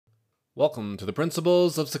Welcome to the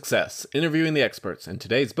Principles of Success, interviewing the experts, and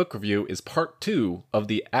today's book review is part 2 of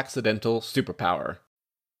The Accidental Superpower.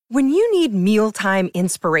 When you need mealtime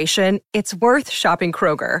inspiration, it's worth shopping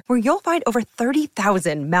Kroger, where you'll find over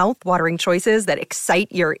 30,000 mouth-watering choices that excite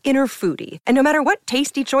your inner foodie. And no matter what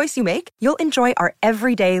tasty choice you make, you'll enjoy our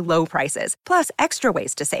everyday low prices, plus extra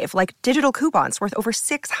ways to save, like digital coupons worth over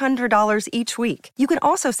 $600 each week. You can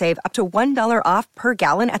also save up to $1 off per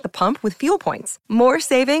gallon at the pump with fuel points. More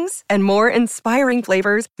savings and more inspiring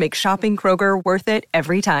flavors make shopping Kroger worth it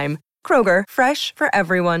every time. Kroger, fresh for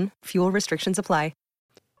everyone. Fuel restrictions apply.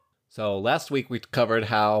 So last week we covered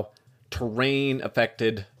how terrain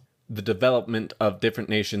affected the development of different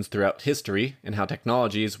nations throughout history and how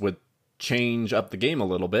technologies would change up the game a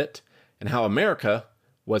little bit, and how America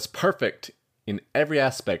was perfect in every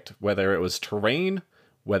aspect, whether it was terrain,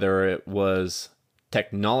 whether it was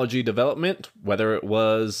technology development, whether it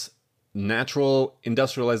was natural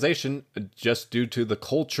industrialization, just due to the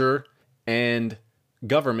culture and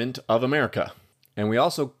government of America. And we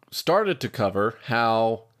also started to cover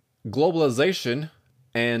how globalization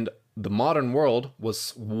and the modern world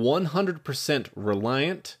was 100%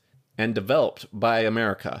 reliant and developed by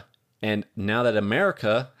America. And now that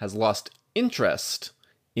America has lost interest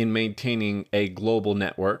in maintaining a global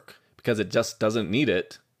network because it just doesn't need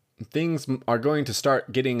it, things are going to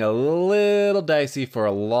start getting a little dicey for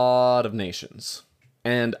a lot of nations.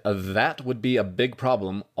 And that would be a big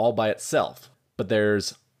problem all by itself. But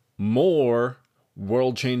there's more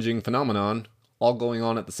world-changing phenomenon all going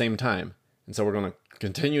on at the same time. And so we're going to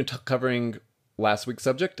continue covering last week's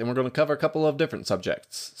subject, and we're going to cover a couple of different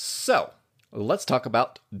subjects. So, let's talk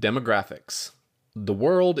about demographics. The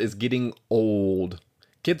world is getting old.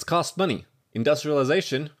 Kids cost money.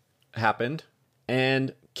 Industrialization happened,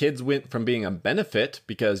 and kids went from being a benefit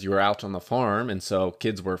because you were out on the farm, and so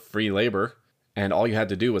kids were free labor, and all you had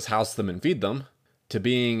to do was house them and feed them, to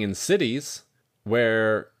being in cities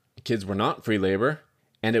where kids were not free labor,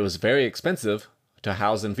 and it was very expensive to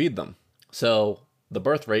house and feed them. So the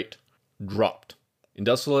birth rate dropped.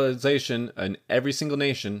 Industrialization in every single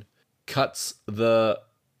nation cuts the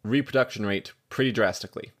reproduction rate pretty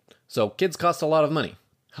drastically. So kids cost a lot of money.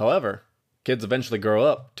 However, kids eventually grow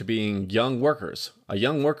up to being young workers. A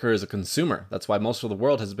young worker is a consumer. That's why most of the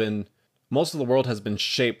world has been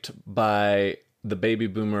shaped by the baby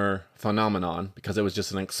boomer phenomenon, because it was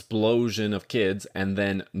just an explosion of kids and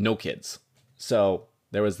then no kids. So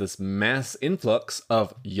there was this mass influx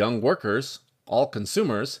of young workers, all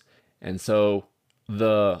consumers, and so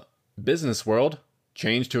the business world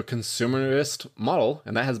changed to a consumerist model,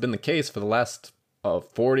 and that has been the case for the last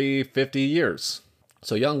 40, 50 years.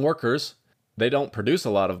 So young workers, they don't produce a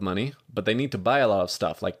lot of money, but they need to buy a lot of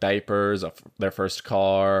stuff, like diapers, their first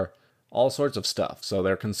car, all sorts of stuff, so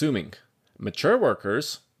they're consuming. Mature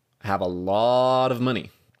workers have a lot of money.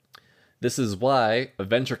 This is why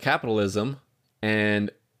venture capitalism and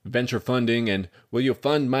venture funding and will you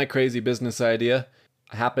fund my crazy business idea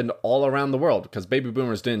happened all around the world, because baby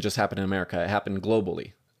boomers didn't just happen in America, it happened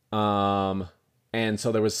globally. And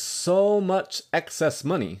so there was so much excess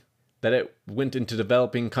money that it went into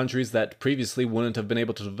developing countries that previously wouldn't have been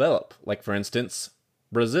able to develop. Like, for instance,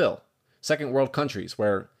 Brazil. Second world countries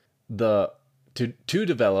where to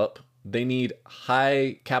develop, they need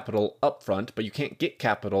high capital upfront, but you can't get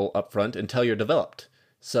capital upfront until you're developed.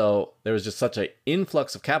 So there was just such an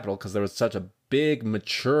influx of capital because there was such a big,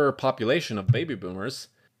 mature population of baby boomers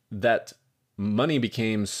that money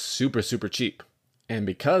became super, super cheap. And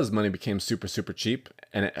because money became super, super cheap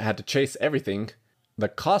and it had to chase everything, the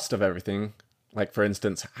cost of everything, like for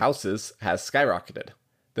instance, houses, has skyrocketed.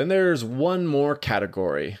 Then there's one more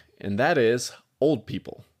category, and that is old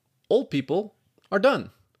people. Old people are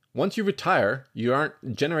done. Once you retire, you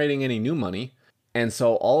aren't generating any new money. And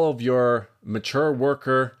so all of your mature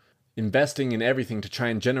worker investing in everything to try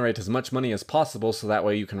and generate as much money as possible so that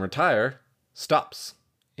way you can retire stops.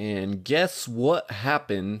 And guess what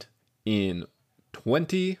happened in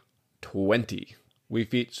 2020?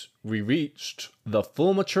 We reached the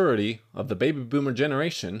full maturity of the baby boomer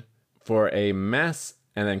generation for a mass,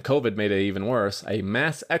 and then COVID made it even worse, a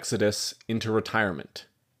mass exodus into retirement.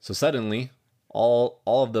 So suddenly, all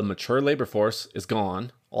of the mature labor force is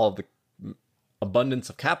gone. All of the abundance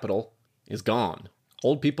of capital is gone.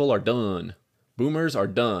 Old people are done. Boomers are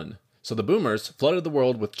done. So the boomers flooded the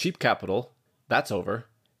world with cheap capital. That's over.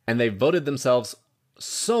 And they voted themselves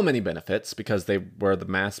so many benefits because they were the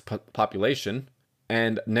mass population.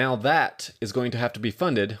 And now that is going to have to be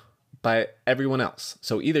funded by everyone else.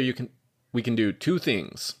 So either we can do two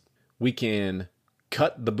things. We can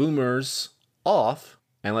cut the boomers off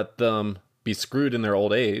and let them be screwed in their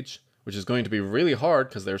old age, which is going to be really hard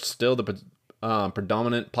because they're still the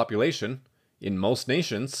predominant population in most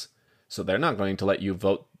nations, so they're not going to let you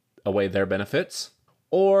vote away their benefits.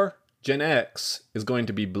 Or Gen X is going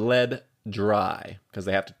to be bled dry because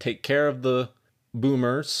they have to take care of the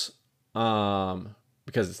boomers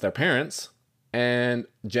because it's their parents. And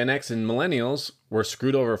Gen X and millennials were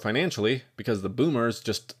screwed over financially because the boomers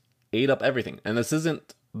just ate up everything. And this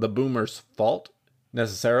isn't the boomers' fault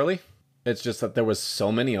necessarily. It's just that there was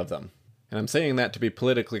so many of them. And I'm saying that to be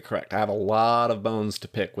politically correct. I have a lot of bones to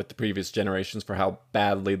pick with the previous generations for how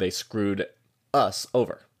badly they screwed us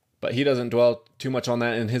over. But he doesn't dwell too much on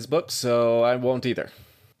that in his book, so I won't either.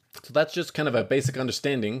 So that's just kind of a basic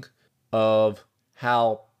understanding of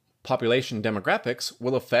how population demographics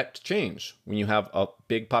will affect change. When you have a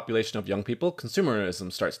big population of young people,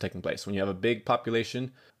 consumerism starts taking place. When you have a big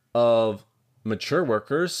population of mature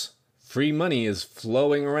workers, free money is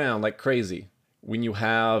flowing around like crazy. When you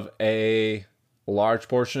have a large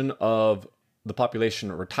portion of the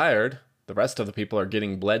population retired, the rest of the people are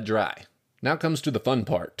getting bled dry. Now comes to the fun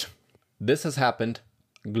part. This has happened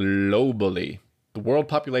globally. The world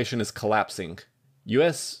population is collapsing.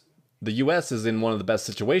 The US is in one of the best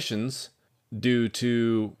situations due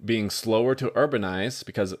to being slower to urbanize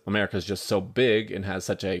because America is just so big and has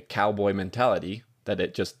such a cowboy mentality that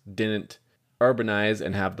it just didn't urbanize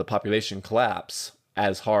and have the population collapse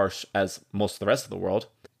as harsh as most of the rest of the world.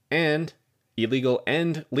 And illegal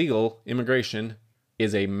and legal immigration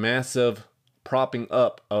is a massive propping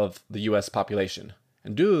up of the US population.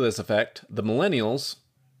 And due to this effect, the millennials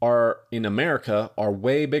in America are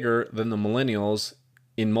way bigger than the millennials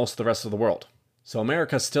in most of the rest of the world. So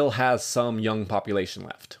America still has some young population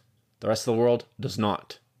left. The rest of the world does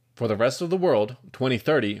not. For the rest of the world,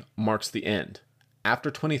 2030 marks the end.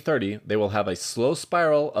 After 2030, they will have a slow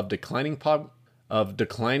spiral of declining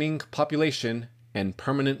population and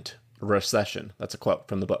permanent recession. That's a quote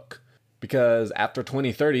from the book. Because after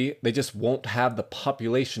 2030, they just won't have the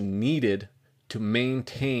population needed to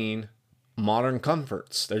maintain modern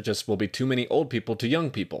comforts. There just will be too many old people to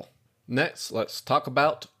young people. Next, let's talk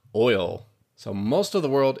about oil. So most of the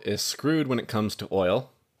world is screwed when it comes to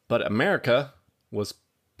oil, but America was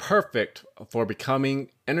perfect for becoming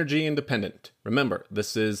energy independent. Remember,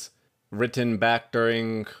 this is written back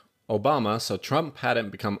during Obama, so Trump hadn't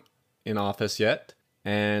become in office yet,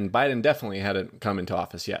 and Biden definitely hadn't come into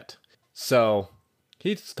office yet. So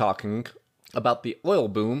he's talking about the oil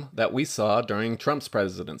boom that we saw during Trump's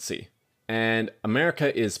presidency. And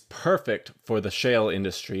America is perfect for the shale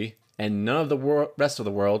industry, and none of the rest of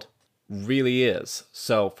the world really is.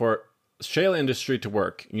 So for shale industry to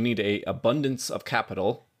work, you need an abundance of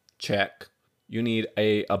capital, check. You need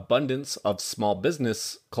an abundance of small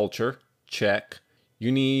business culture, check.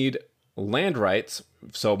 You need land rights.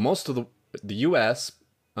 So most of the U.S.,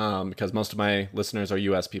 because most of my listeners are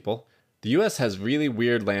U.S. people, the U.S. has really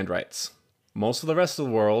weird land rights. Most of the rest of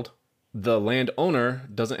the world, the landowner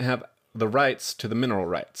doesn't have the rights to the mineral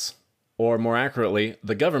rights. Or more accurately,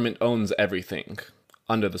 the government owns everything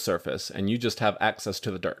under the surface, and you just have access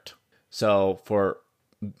to the dirt. So for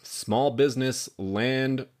small business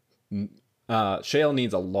land, shale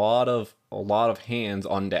needs a lot of hands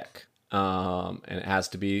on deck, and it has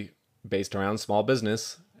to be based around small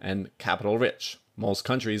business and capital rich. Most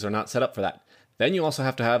countries are not set up for that. Then you also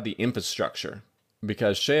have to have the infrastructure,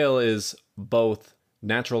 because shale is both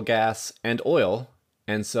natural gas and oil,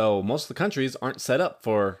 and so most of the countries aren't set up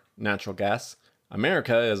for natural gas.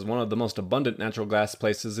 America is one of the most abundant natural gas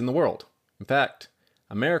places in the world. In fact,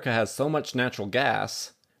 America has so much natural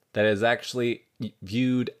gas that it is actually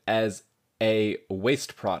viewed as a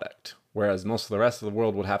waste product, whereas most of the rest of the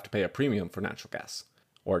world would have to pay a premium for natural gas,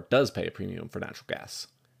 or does pay a premium for natural gas.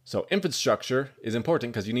 So infrastructure is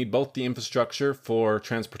important because you need both the infrastructure for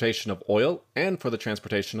transportation of oil and for the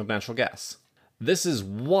transportation of natural gas. This is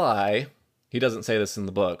why, he doesn't say this in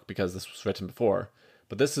the book because this was written before,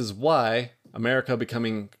 but this is why America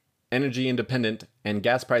becoming energy independent and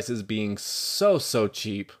gas prices being so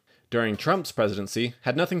cheap during Trump's presidency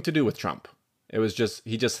had nothing to do with Trump. It was just,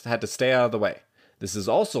 he just had to stay out of the way. This is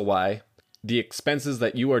also why the expenses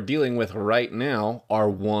that you are dealing with right now are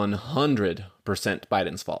 100%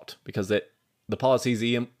 Biden's fault, because the policies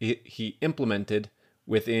he implemented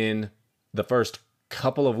within the first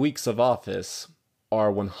couple of weeks of office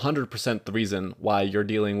are 100% the reason why you're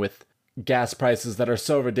dealing with gas prices that are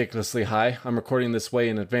so ridiculously high. I'm recording this way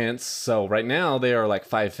in advance, so right now they are like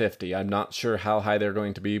 $5.50. I'm not sure how high they're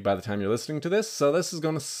going to be by the time you're listening to this, so this is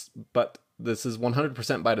 100%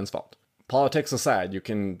 Biden's fault. Politics aside, you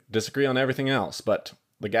can disagree on everything else, but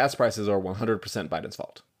the gas prices are 100% Biden's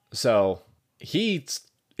fault. So he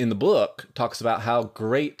in the book talks about how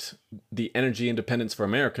great the energy independence for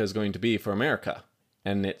America is going to be for America.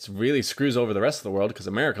 And it really screws over the rest of the world because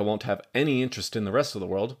America won't have any interest in the rest of the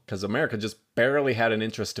world because America just barely had an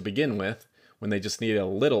interest to begin with when they just needed a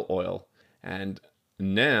little oil. And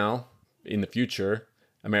now, in the future,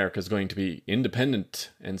 America is going to be independent,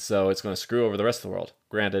 and so it's going to screw over the rest of the world.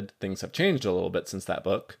 Granted, things have changed a little bit since that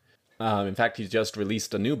book. In fact, he's just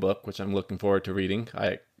released a new book, which I'm looking forward to reading.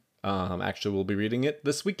 I actually will be reading it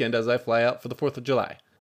this weekend as I fly out for the 4th of July.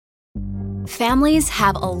 Families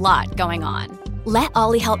have a lot going on. Let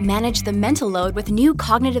Ollie help manage the mental load with new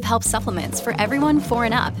cognitive help supplements for everyone 4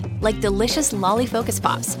 and up, like delicious Lolly Focus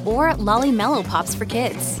Pops or Lolly Mellow Pops for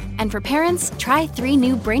kids. And for parents, try 3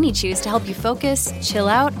 new Brainy Chews to help you focus, chill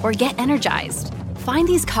out, or get energized. Find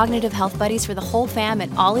these cognitive health buddies for the whole fam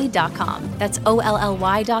at ollie.com. That's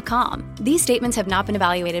OLLY.com. These statements have not been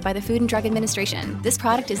evaluated by the Food and Drug Administration. This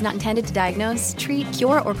product is not intended to diagnose, treat,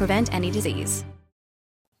 cure, or prevent any disease.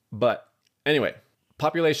 But anyway,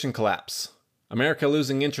 population collapse. America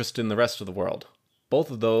losing interest in the rest of the world. Both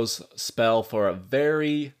of those spell for a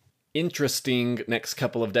very interesting next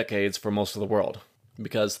couple of decades for most of the world.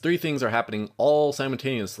 Because 3 things are happening all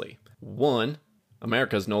simultaneously. 1,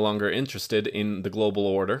 America is no longer interested in the global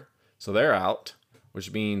order, so they're out,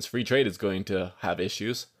 which means free trade is going to have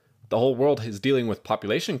issues. The whole world is dealing with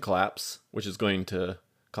population collapse, which is going to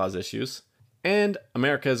cause issues. And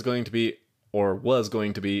America is going to be, or was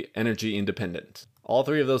going to be, energy independent. All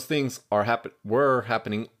 3 of those things were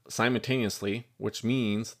happening simultaneously, which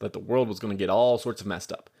means that the world was going to get all sorts of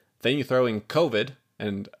messed up. Then you throw in COVID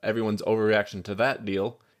and everyone's overreaction to that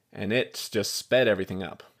deal, and it's just sped everything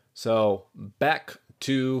up. So back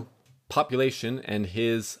to population and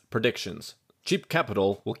his predictions. Cheap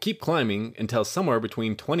capital will keep climbing until somewhere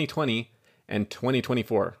between 2020 and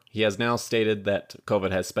 2024. He has now stated that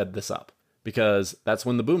COVID has sped this up because that's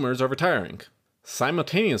when the boomers are retiring.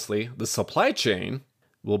 Simultaneously, the supply chain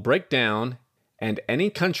will break down and any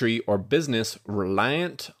country or business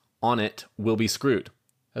reliant on it will be screwed.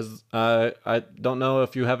 As I don't know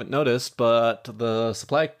if you haven't noticed, but the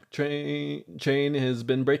supply chain has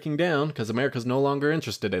been breaking down because America's no longer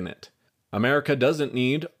interested in it. America doesn't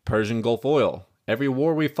need Persian Gulf oil. Every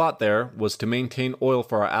war we fought there was to maintain oil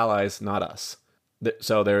for our allies, not us.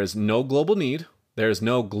 So there is no global need. There is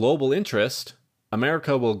no global interest.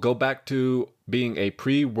 America will go back to being a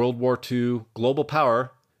pre-World War II global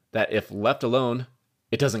power that, if left alone,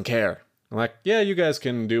 it doesn't care. Like, yeah, you guys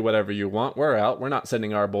can do whatever you want. We're out. We're not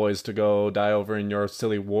sending our boys to go die over in your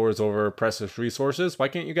silly wars over precious resources. Why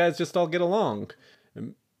can't you guys just all get along?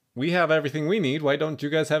 We have everything we need. Why don't you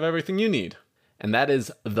guys have everything you need? And that is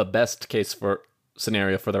the best case for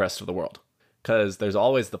scenario for the rest of the world. Because there's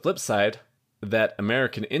always the flip side that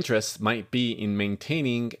American interests might be in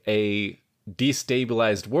maintaining a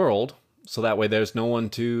destabilized world, so that way there's no one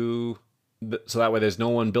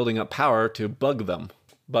building up power to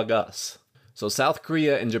bug us. So South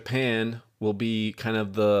Korea and Japan will be kind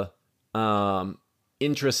of the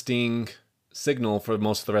interesting signal for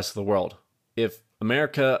most of the rest of the world. If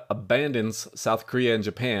America abandons South Korea and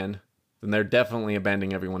Japan, then they're definitely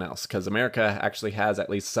abandoning everyone else, because America actually has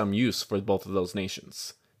at least some use for both of those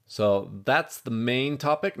nations. So that's the main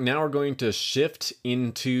topic. Now we're going to shift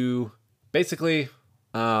into basically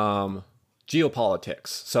geopolitics.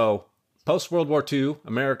 So post-World War II,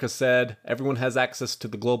 America said everyone has access to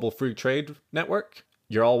the global free trade network.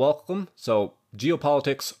 You're all welcome. So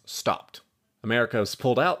geopolitics stopped. America's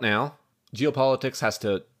pulled out now. Geopolitics has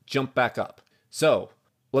to jump back up. So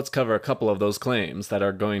let's cover a couple of those claims that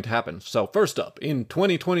are going to happen. So first up, in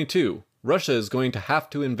 2022, Russia is going to have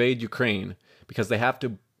to invade Ukraine because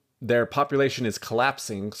their population is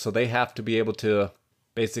collapsing, so they have to be able to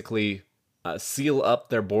basically seal up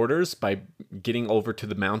their borders by getting over to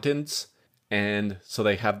the mountains, and so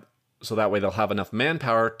that way they'll have enough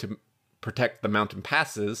manpower to protect the mountain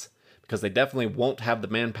passes, because they definitely won't have the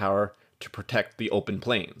manpower to protect the open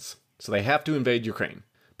plains. So they have to invade Ukraine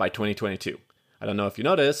by 2022. I don't know if you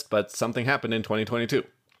noticed, but something happened in 2022.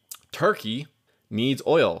 Turkey needs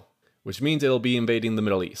oil, which means it'll be invading the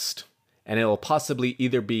Middle East. And it'll possibly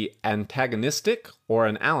either be antagonistic or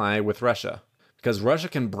an ally with Russia, because Russia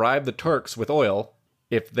can bribe the Turks with oil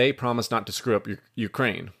if they promise not to screw up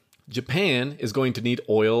Ukraine. Japan is going to need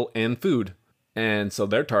oil and food, and so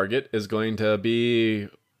their target is going to be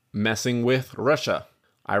messing with Russia.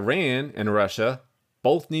 Iran and Russia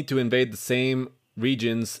both need to invade the same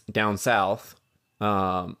regions down south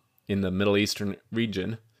in the Middle Eastern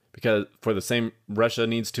region, because Russia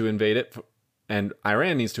needs to invade it and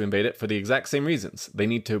Iran needs to invade it for the exact same reasons. They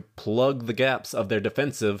need to plug the gaps of their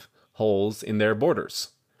defensive holes in their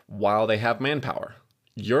borders while they have manpower.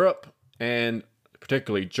 Europe, and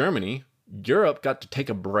particularly Germany, Europe got to take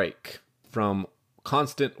a break from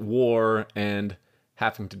constant war and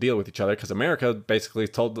having to deal with each other, because America basically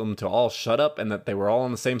told them to all shut up and that they were all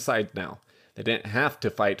on the same side now. They didn't have to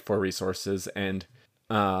fight for resources and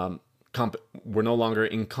were no longer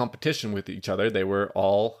in competition with each other. They were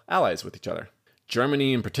all allies with each other.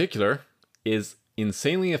 Germany in particular is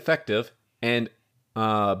insanely effective and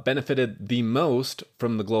benefited the most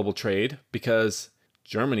from the global trade because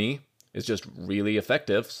Germany is just really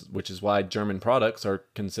effective, which is why German products are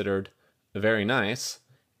considered very nice.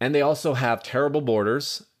 And they also have terrible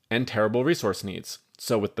borders and terrible resource needs.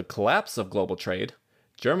 So with the collapse of global trade,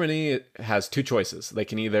 Germany has two choices. They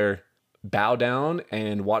can either bow down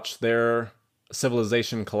and watch their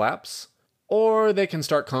civilization collapse, or they can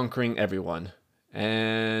start conquering everyone.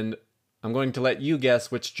 And I'm going to let you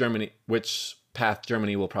guess which path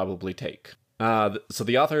Germany will probably take. So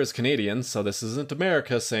the author is Canadian, so this isn't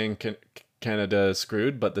America saying Canada is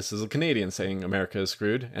screwed, but this is a Canadian saying America is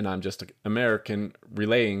screwed, and I'm just an American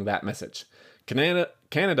relaying that message.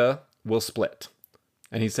 Canada will split.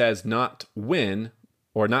 And he says not when,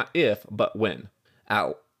 or not if, but when.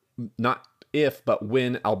 Not if, but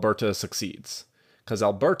when Alberta succeeds. Because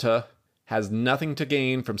Alberta has nothing to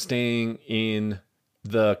gain from staying in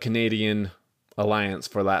the Canadian alliance,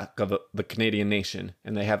 for lack of the Canadian nation,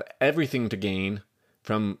 and they have everything to gain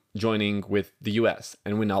from joining with the US.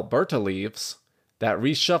 And when Alberta leaves, that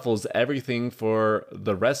reshuffles everything for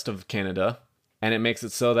the rest of Canada, and it makes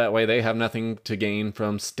it so that way they have nothing to gain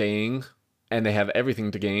from staying, and they have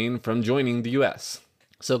everything to gain from joining the US.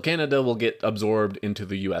 So Canada will get absorbed into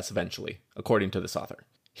the US eventually, according to this author.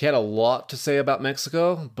 He had a lot to say about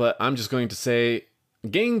Mexico, but I'm just going to say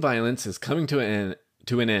gang violence is coming to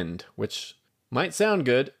an end, which might sound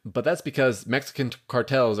good, but that's because Mexican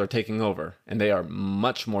cartels are taking over, and they are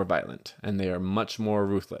much more violent, and they are much more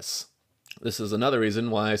ruthless. This is another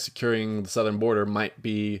reason why securing the southern border might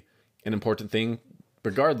be an important thing,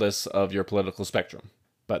 regardless of your political spectrum.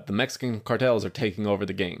 But the Mexican cartels are taking over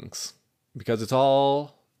the gangs, because it's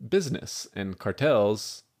all business, and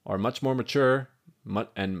cartels are much more mature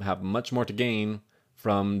and have much more to gain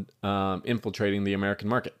from infiltrating the American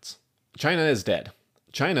markets. China is dead.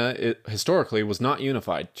 China historically was not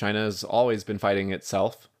unified. China has always been fighting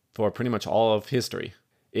itself for pretty much all of history.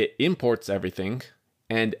 It imports everything,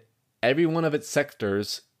 and every one of its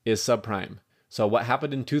sectors is subprime. So what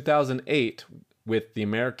happened in 2008 with the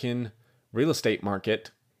American real estate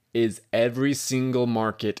market is every single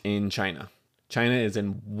market in China. China is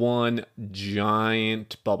in one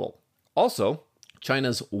giant bubble. Also,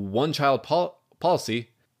 China's one-child policy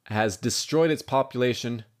has destroyed its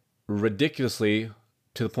population ridiculously,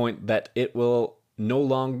 to the point that it will no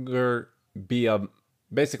longer be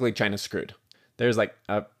basically China's screwed. There's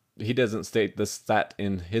he doesn't state this stat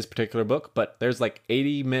in his particular book, but there's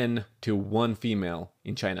 80 men to one female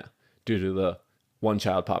in China due to the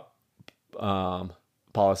one-child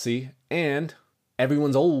policy, and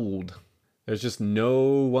everyone's old. There's just no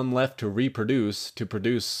one left to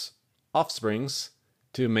produce offsprings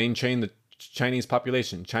to maintain the Chinese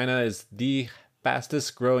population. China is the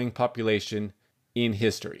fastest growing population in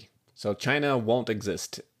history. So China won't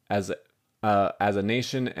exist as a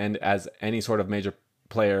nation and as any sort of major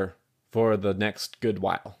player for the next good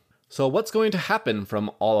while. So what's going to happen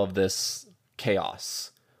from all of this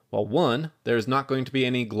chaos? Well, one, there's not going to be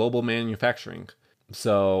any global manufacturing.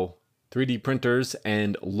 So 3D printers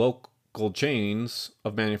and local chains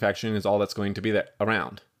of manufacturing is all that's going to be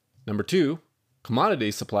around. Number two,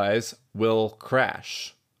 commodity supplies will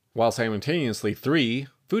crash, while simultaneously, three,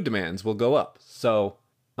 food demands will go up. So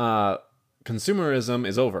consumerism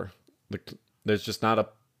is over. There's just not a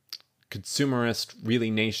consumerist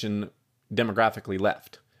really nation demographically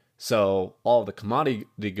left. So all the commodity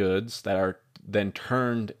goods that are then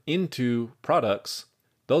turned into products,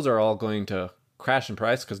 those are all going to crash in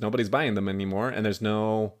price because nobody's buying them anymore, and there's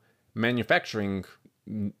no major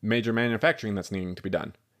manufacturing that's needing to be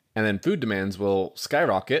done. And then food demands will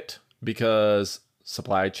skyrocket because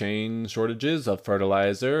supply chain shortages of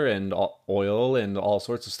fertilizer and oil and all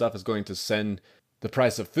sorts of stuff is going to send the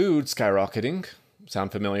price of food skyrocketing.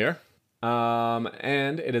 Sound familiar?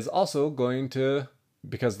 And it is also going to,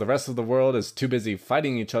 because the rest of the world is too busy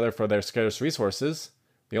fighting each other for their scarce resources,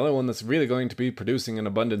 the only one that's really going to be producing an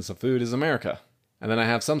abundance of food is America. And then I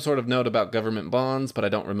have some sort of note about government bonds, but I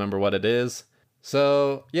don't remember what it is.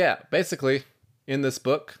 So yeah, basically, in this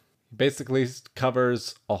book, basically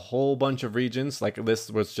covers a whole bunch of regions.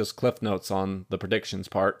 This was just cliff notes on the predictions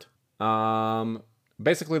part.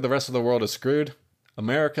 Basically, the rest of the world is screwed.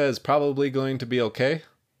 America is probably going to be okay.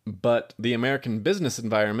 But the American business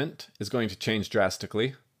environment is going to change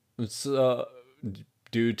drastically. It's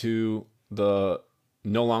due to the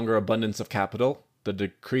no longer abundance of capital, the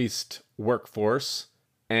decreased workforce,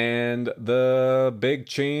 and the big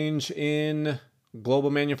change in global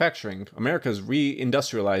manufacturing. America is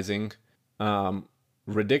re-industrializing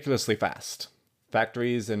ridiculously fast.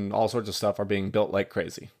 Factories and all sorts of stuff are being built like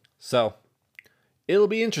crazy. So it'll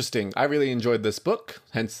be interesting. I really enjoyed this book,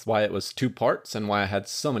 hence why it was 2 parts and why I had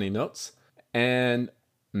so many notes. And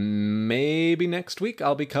maybe next week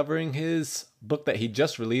I'll be covering his book that he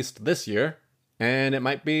just released this year, and it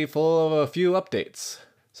might be full of a few updates.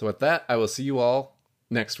 So with that, I will see you all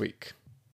next week.